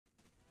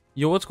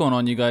Yo, what's going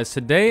on, you guys?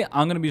 Today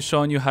I'm going to be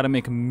showing you how to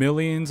make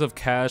millions of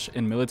cash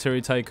in Military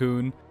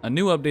Tycoon. A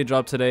new update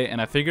dropped today and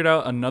I figured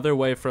out another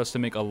way for us to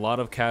make a lot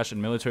of cash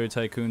in Military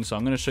Tycoon, so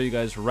I'm going to show you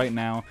guys right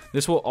now.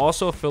 This will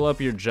also fill up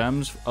your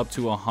gems up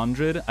to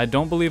 100. I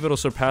don't believe it'll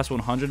surpass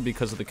 100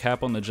 because the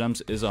cap on the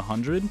gems is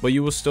 100, but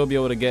you will still be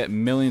able to get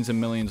millions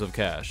and millions of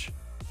cash.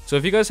 So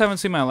if you guys haven't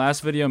seen my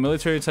last video,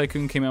 Military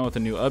Tycoon came out with a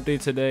new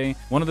update today.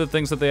 One of the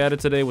things that they added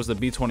today was the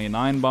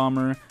B-29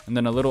 bomber, and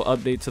then a little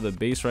update to the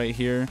base right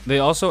here. They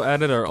also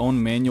added our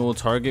own manual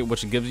target,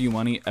 which gives you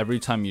money every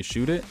time you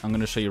shoot it. I'm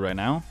going to show you right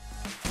now.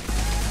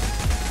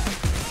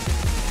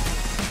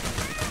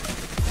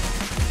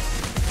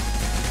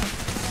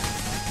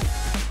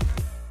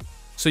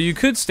 So you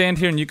could stand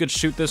here and you could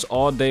shoot this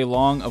all day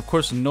long. Of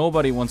course,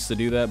 nobody wants to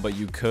do that, but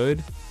you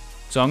could.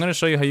 So I'm going to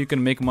show you how you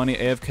can make money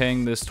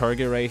AFKing this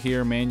target right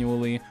here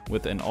manually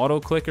with an auto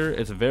clicker.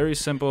 It's very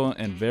simple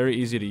and very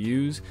easy to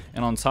use.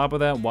 And on top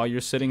of that, while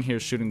you're sitting here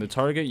shooting the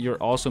target, you're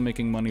also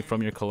making money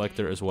from your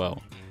collector as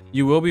well.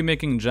 You will be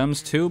making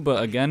gems too,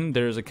 but again,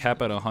 there's a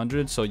cap at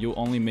 100, so you'll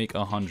only make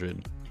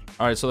 100.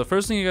 Alright, so the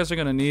first thing you guys are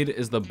going to need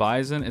is the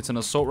Bison. It's an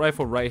assault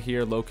rifle right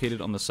here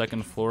located on the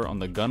second floor on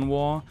the gun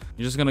wall.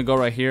 You're just going to go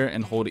right here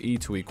and hold E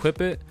to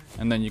equip it,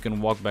 and then you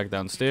can walk back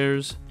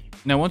downstairs.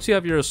 Now, once you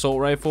have your assault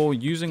rifle,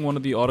 using one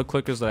of the auto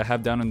clickers that I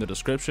have down in the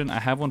description, I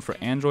have one for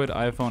Android,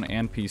 iPhone,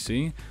 and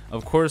PC.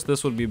 Of course,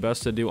 this would be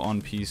best to do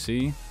on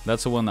PC.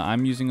 That's the one that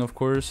I'm using, of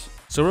course.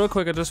 So real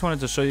quick, I just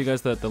wanted to show you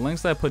guys that the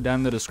links that I put down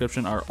in the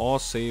description are all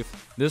safe.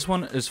 This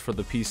one is for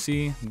the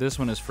PC, this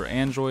one is for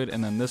Android,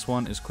 and then this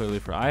one is clearly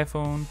for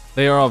iPhone.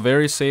 They are all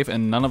very safe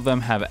and none of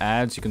them have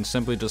ads. You can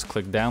simply just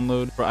click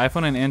download. For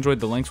iPhone and Android,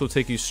 the links will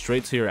take you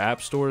straight to your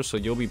app store, so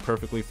you'll be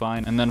perfectly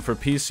fine. And then for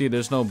PC,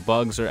 there's no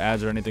bugs or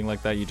ads or anything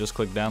like that. You just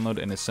click download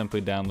and it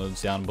simply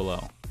downloads down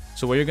below.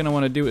 So what you're going to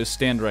want to do is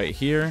stand right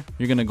here.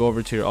 You're going to go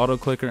over to your auto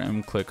clicker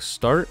and click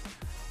start,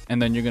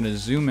 and then you're going to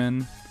zoom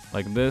in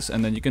like this,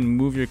 and then you can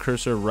move your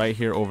cursor right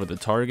here over the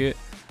target.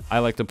 I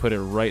like to put it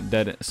right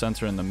dead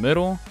center in the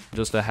middle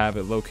just to have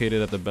it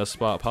located at the best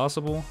spot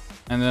possible.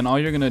 And then all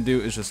you're gonna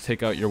do is just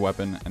take out your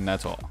weapon, and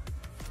that's all.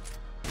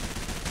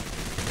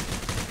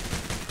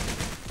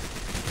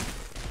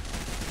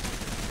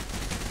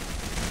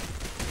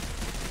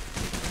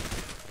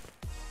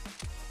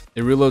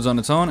 It reloads on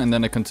its own and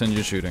then it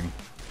continues shooting.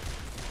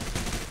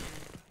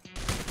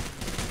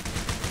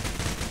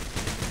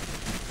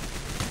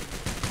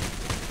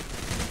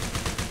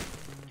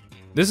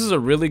 This is a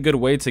really good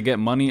way to get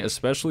money,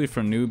 especially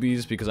for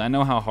newbies, because I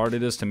know how hard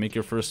it is to make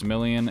your first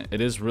million.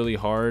 It is really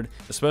hard,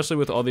 especially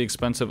with all the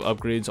expensive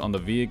upgrades on the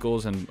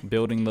vehicles and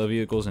building the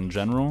vehicles in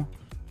general.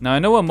 Now, I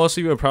know what most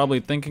of you are probably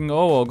thinking,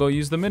 oh, I'll go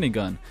use the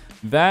minigun.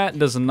 That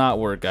does not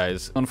work,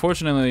 guys.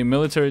 Unfortunately,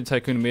 Military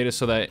Tycoon made it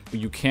so that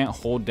you can't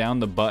hold down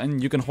the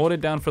button. You can hold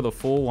it down for the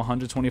full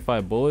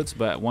 125 bullets,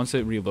 but once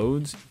it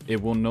reloads,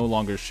 it will no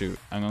longer shoot.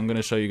 And I'm going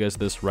to show you guys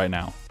this right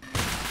now.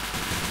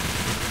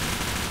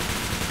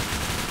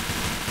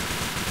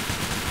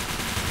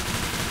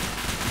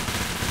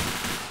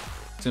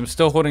 So I'm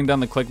still holding down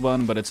the click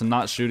button, but it's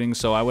not shooting,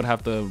 so I would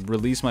have to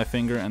release my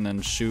finger and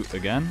then shoot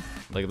again,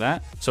 like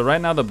that. So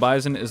right now the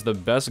Bison is the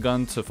best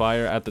gun to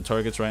fire at the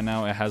targets right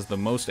now. It has the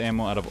most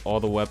ammo out of all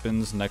the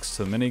weapons next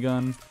to the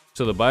minigun.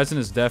 So the Bison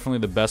is definitely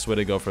the best way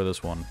to go for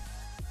this one.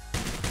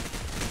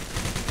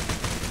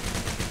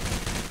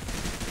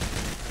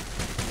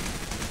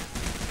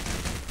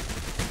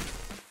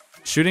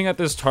 Shooting at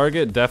this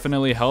target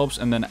definitely helps,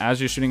 and then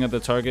as you're shooting at the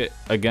target,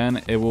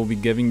 again, it will be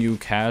giving you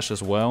cash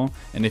as well.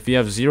 And if you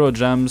have 0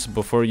 gems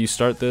before you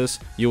start this,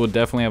 you will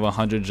definitely have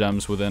 100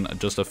 gems within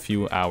just a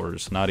few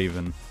hours, not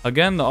even.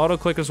 Again, the auto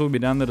clickers will be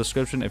down in the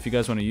description if you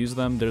guys want to use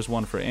them. There's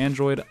one for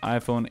Android,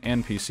 iPhone,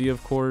 and PC,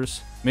 of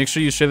course. Make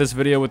sure you share this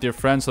video with your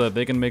friends so that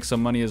they can make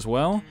some money as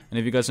well. And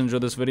if you guys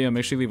enjoyed this video,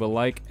 make sure you leave a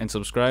like and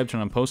subscribe,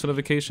 turn on post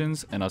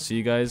notifications, and I'll see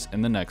you guys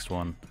in the next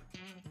one.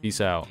 Peace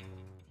out.